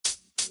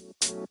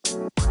If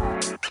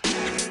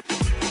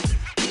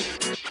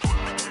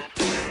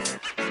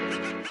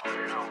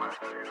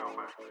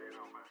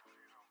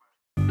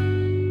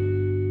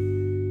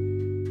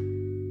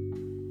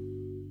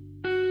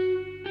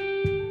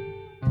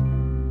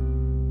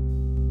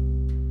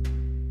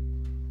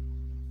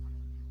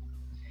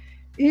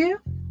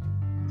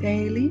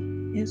daily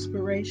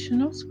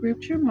inspirational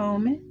scripture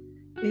moment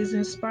is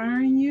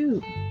inspiring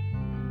you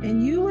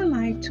and you would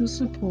like to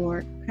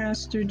support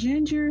Pastor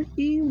Ginger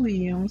E.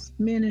 Williams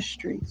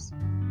Ministries,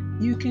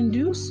 you can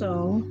do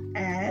so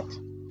at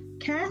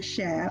Cash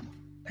App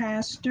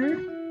Pastor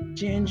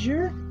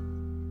Ginger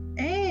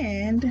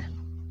and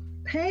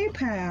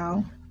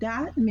PayPal.me/G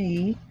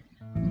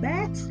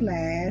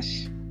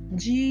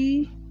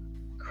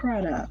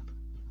Crudup.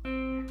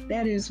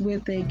 That is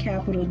with a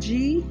capital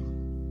G,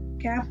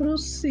 capital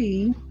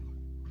C,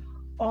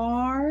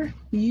 RUDUP.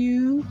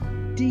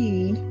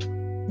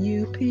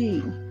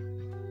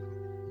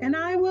 And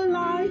I would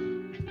like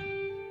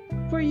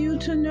for you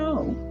to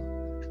know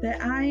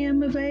that I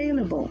am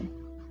available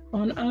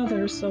on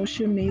other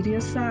social media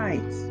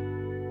sites,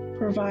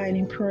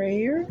 providing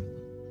prayer,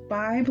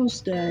 Bible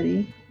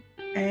study,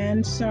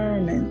 and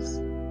sermons.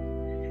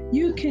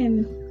 You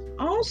can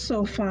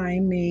also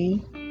find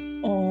me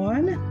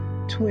on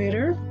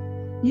Twitter,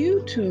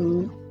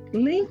 YouTube,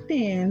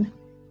 LinkedIn,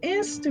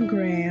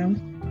 Instagram,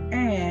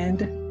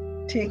 and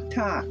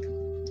TikTok.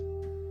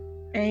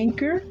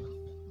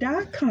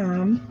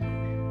 Anchor.com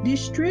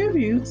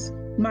distributes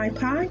my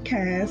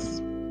podcasts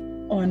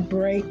on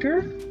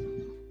Breaker,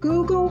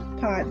 Google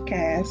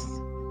Podcasts,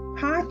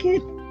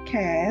 Pocket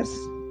Casts,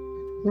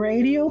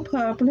 Radio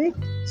Public,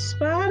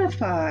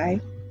 Spotify,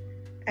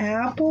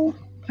 Apple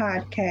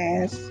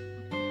Podcasts,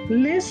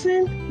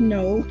 Listen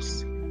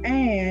Notes,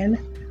 and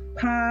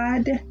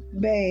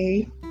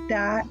Podbay.fm.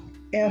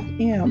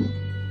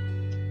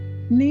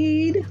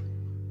 Need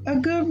a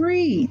good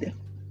read?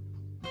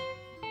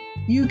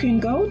 You can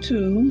go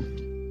to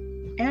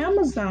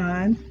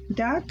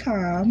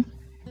Amazon.com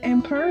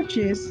and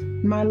purchase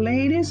my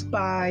latest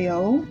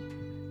bio,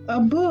 a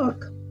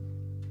book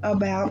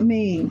about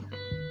me,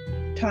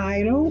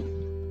 titled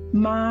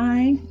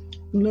My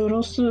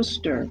Little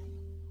Sister,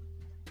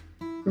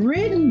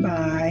 written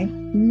by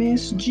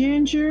Miss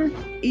Ginger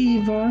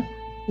Eva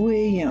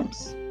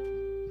Williams.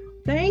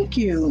 Thank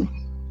you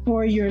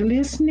for your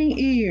listening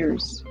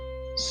ears,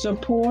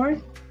 support,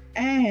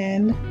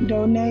 and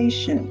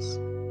donations.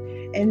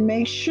 And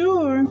make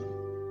sure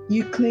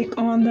you click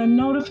on the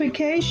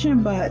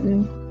notification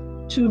button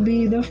to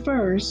be the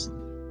first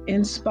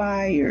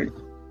inspired.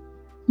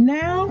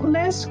 Now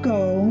let's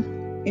go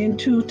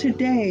into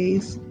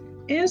today's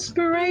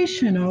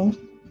inspirational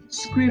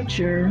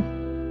scripture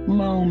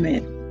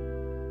moment.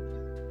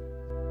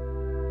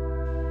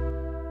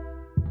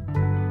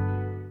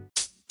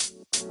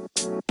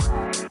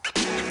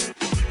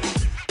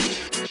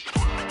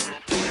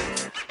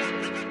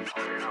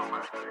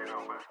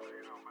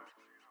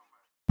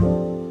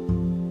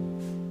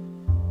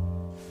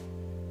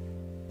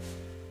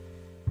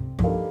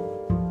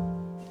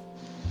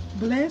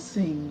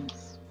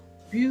 Blessings,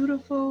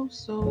 beautiful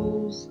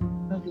souls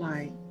of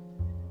light.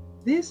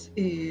 This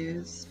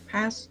is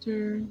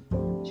Pastor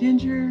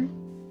Ginger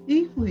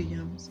E.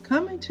 Williams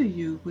coming to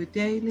you with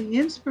daily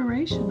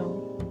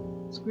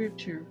inspirational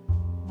scripture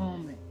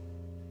moment.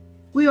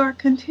 We are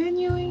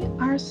continuing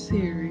our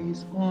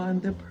series on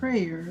the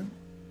prayer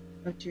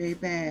of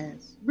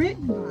Jabez,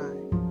 written by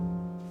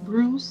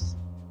Bruce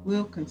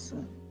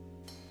Wilkinson.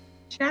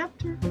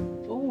 Chapter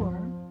 4,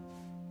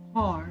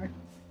 Part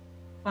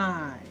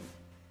 5.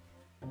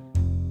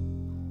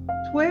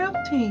 12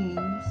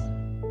 teens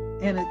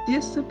and a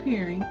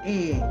disappearing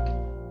egg.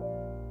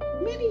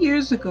 Many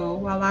years ago,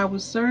 while I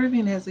was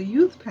serving as a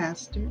youth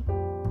pastor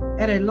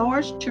at a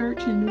large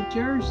church in New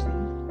Jersey,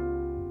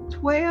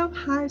 12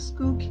 high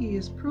school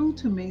kids proved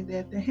to me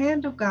that the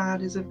hand of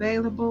God is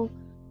available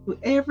to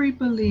every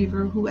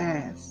believer who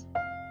asks.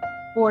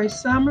 For a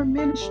summer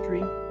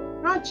ministry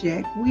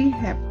project, we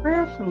had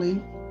prayerfully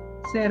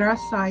set our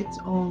sights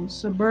on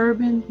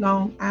suburban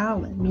Long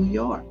Island, New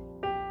York.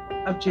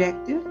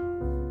 Objective: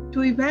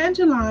 to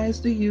evangelize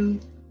the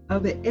youth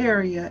of the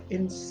area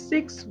in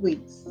 6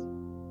 weeks.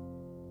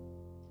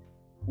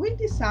 We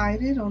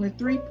decided on a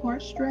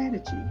 3-part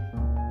strategy.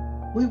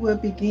 We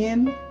would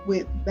begin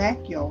with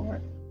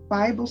backyard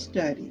Bible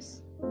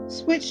studies,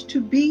 switch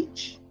to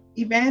beach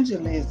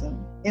evangelism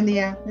in the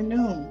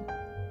afternoon,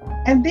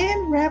 and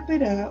then wrap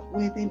it up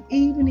with an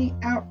evening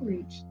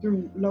outreach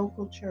through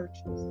local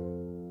churches.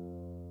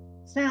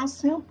 Sounds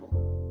simple,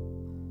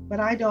 but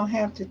I don't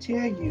have to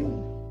tell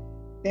you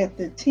that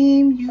the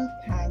team youth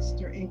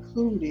pastor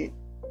included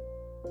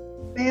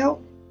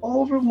felt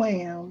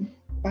overwhelmed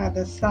by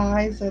the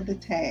size of the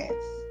task.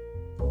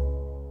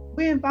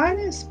 We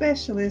invited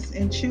specialists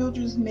in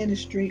children's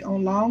ministry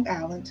on Long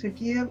Island to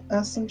give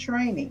us some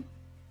training.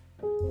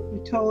 We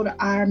told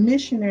our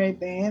missionary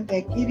band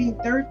that getting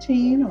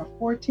 13 or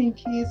 14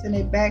 kids in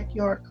a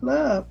backyard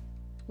club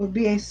would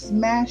be a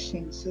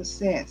smashing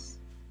success.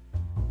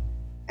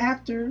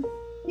 After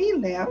he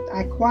left,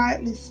 I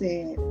quietly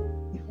said,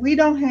 if we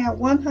don't have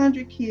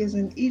 100 kids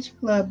in each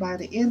club by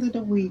the end of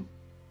the week,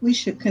 we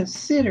should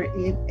consider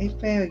it a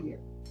failure.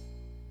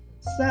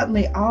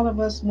 Suddenly, all of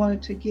us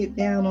wanted to get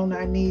down on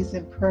our knees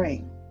and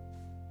pray.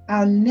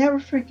 I'll never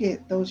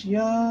forget those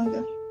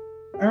young,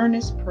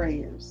 earnest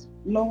prayers.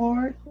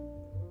 Lord,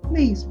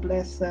 please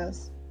bless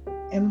us.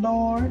 And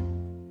Lord,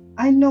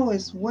 I know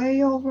it's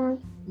way over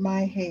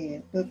my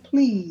head, but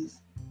please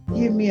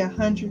give me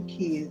 100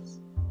 kids.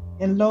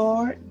 And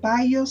Lord,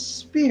 by your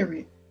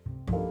Spirit,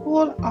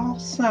 pull off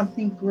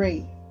something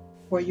great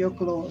for your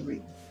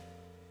glory.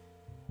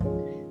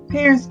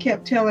 Parents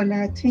kept telling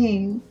our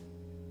team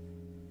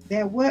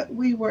that what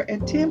we were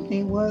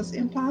attempting was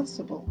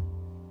impossible.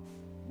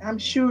 I'm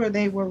sure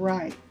they were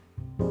right,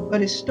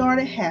 but it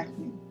started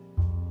happening.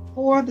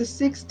 4 of the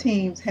 6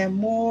 teams had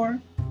more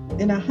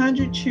than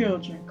 100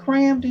 children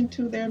crammed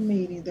into their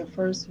meeting the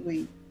first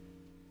week.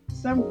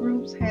 Some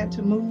groups had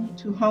to move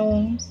to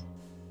homes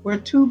where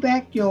 2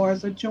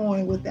 backyards are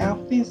joined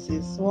without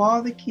fences so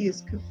all the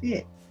kids could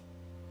fit.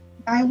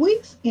 By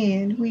week's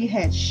end, we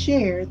had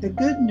shared the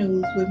good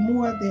news with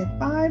more than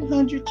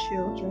 500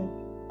 children,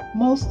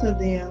 most of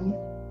them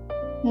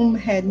whom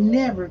had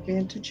never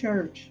been to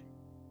church.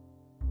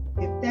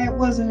 If that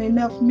wasn't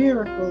enough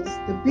miracles,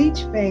 the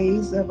beach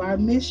phase of our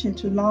mission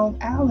to Long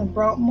Island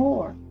brought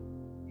more,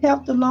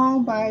 helped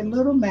along by a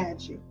little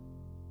magic.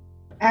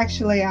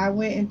 Actually, I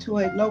went into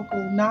a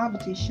local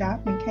novelty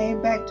shop and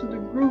came back to the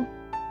group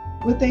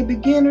with a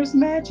beginner's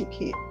magic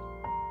kit.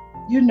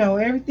 You know,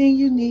 everything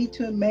you need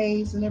to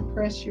amaze and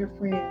impress your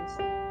friends.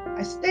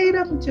 I stayed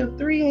up until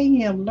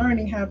 3 a.m.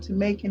 learning how to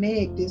make an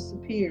egg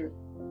disappear.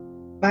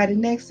 By the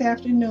next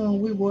afternoon,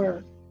 we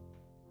were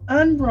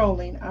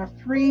unrolling our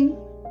free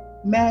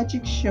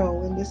magic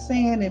show in the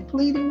sand and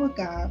pleading with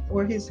God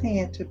for his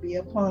hand to be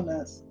upon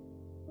us.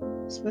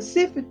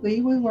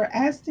 Specifically, we were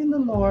asking the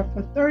Lord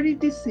for 30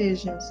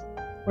 decisions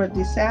for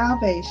the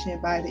salvation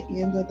by the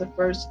end of the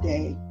first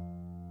day.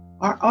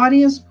 Our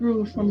audience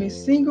grew from a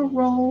single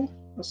row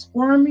of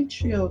squirming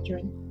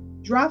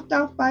children dropped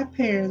off by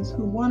parents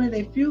who wanted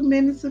a few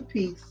minutes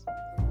apiece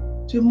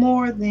to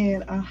more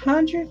than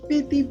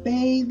 150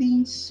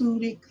 bathing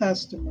suited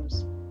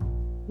customers.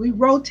 We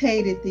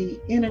rotated the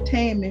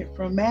entertainment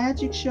from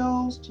magic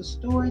shows to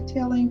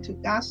storytelling to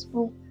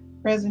gospel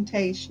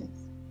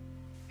presentations.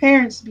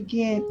 Parents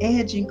began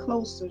edging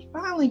closer.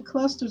 Finally,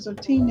 clusters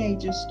of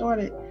teenagers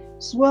started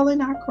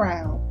swelling our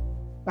crowd.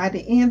 By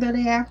the end of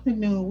the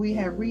afternoon, we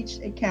had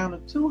reached a count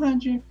of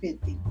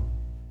 250.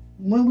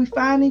 When we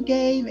finally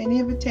gave an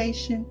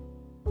invitation,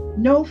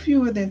 no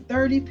fewer than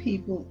 30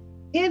 people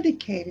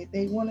indicated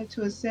they wanted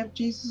to accept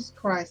Jesus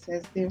Christ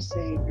as their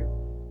Savior,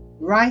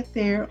 right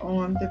there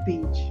on the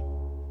beach.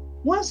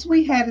 Once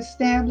we had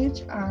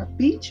established our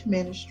beach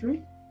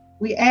ministry,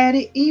 we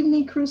added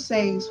evening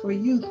crusades for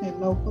youth in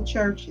local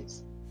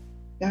churches.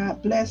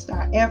 God blessed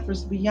our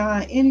efforts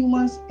beyond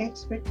anyone's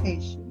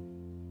expectation.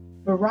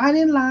 But right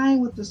in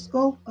line with the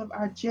scope of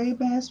our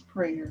Jabez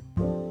prayer,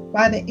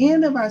 by the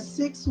end of our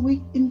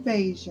 6-week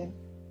invasion,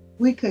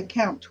 we could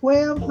count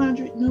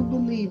 1,200 new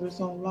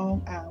believers on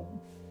Long Island,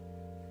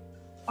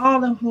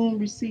 all of whom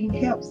received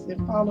helps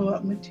and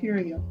follow-up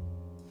material.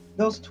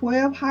 Those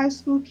 12 high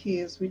school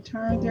kids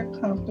returned their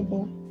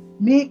comfortable,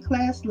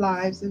 mid-class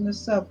lives in the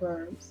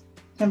suburbs,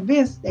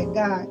 convinced that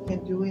God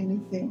can do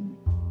anything.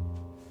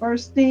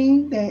 First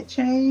thing that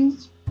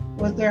changed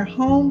was their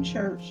home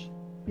church,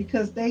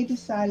 because they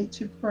decided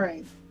to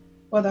pray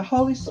for the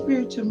Holy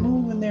Spirit to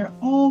move in their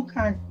own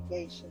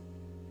congregation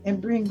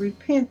and bring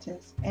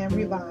repentance and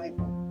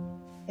revival.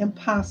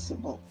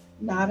 Impossible,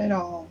 not at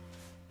all.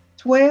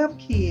 12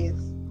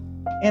 kids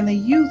and the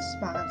youth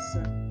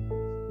sponsor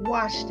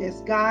watched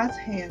as God's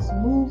hands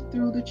moved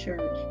through the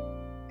church,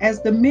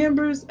 as the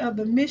members of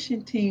the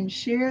mission team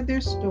shared their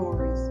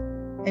stories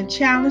and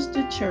challenged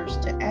the church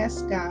to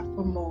ask God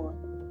for more.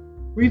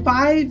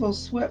 Revival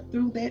swept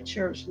through that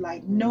church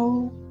like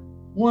no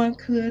one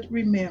could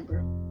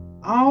remember,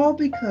 all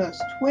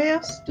because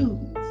 12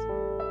 students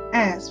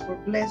asked for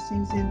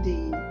blessings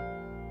indeed,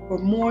 for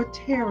more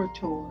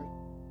territory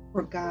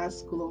for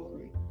God's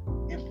glory,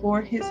 and for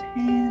his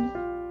hand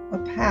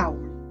of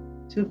power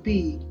to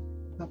be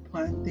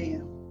upon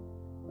them.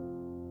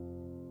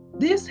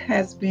 This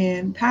has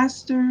been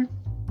Pastor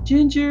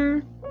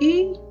Ginger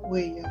E.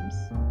 Williams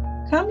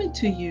coming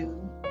to you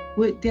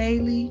with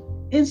daily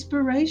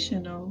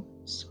inspirational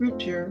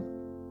scripture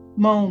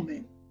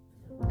moment.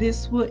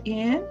 This will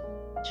end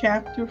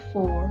chapter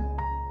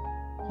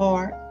 4,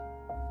 part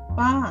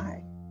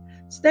 5.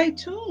 Stay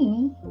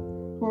tuned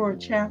for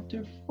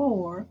chapter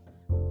 4,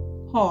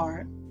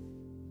 part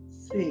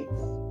 6.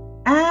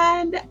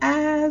 And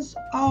as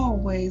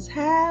always,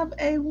 have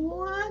a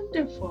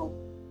wonderful,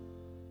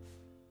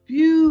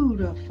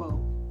 beautiful,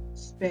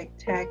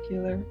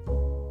 spectacular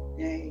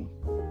day.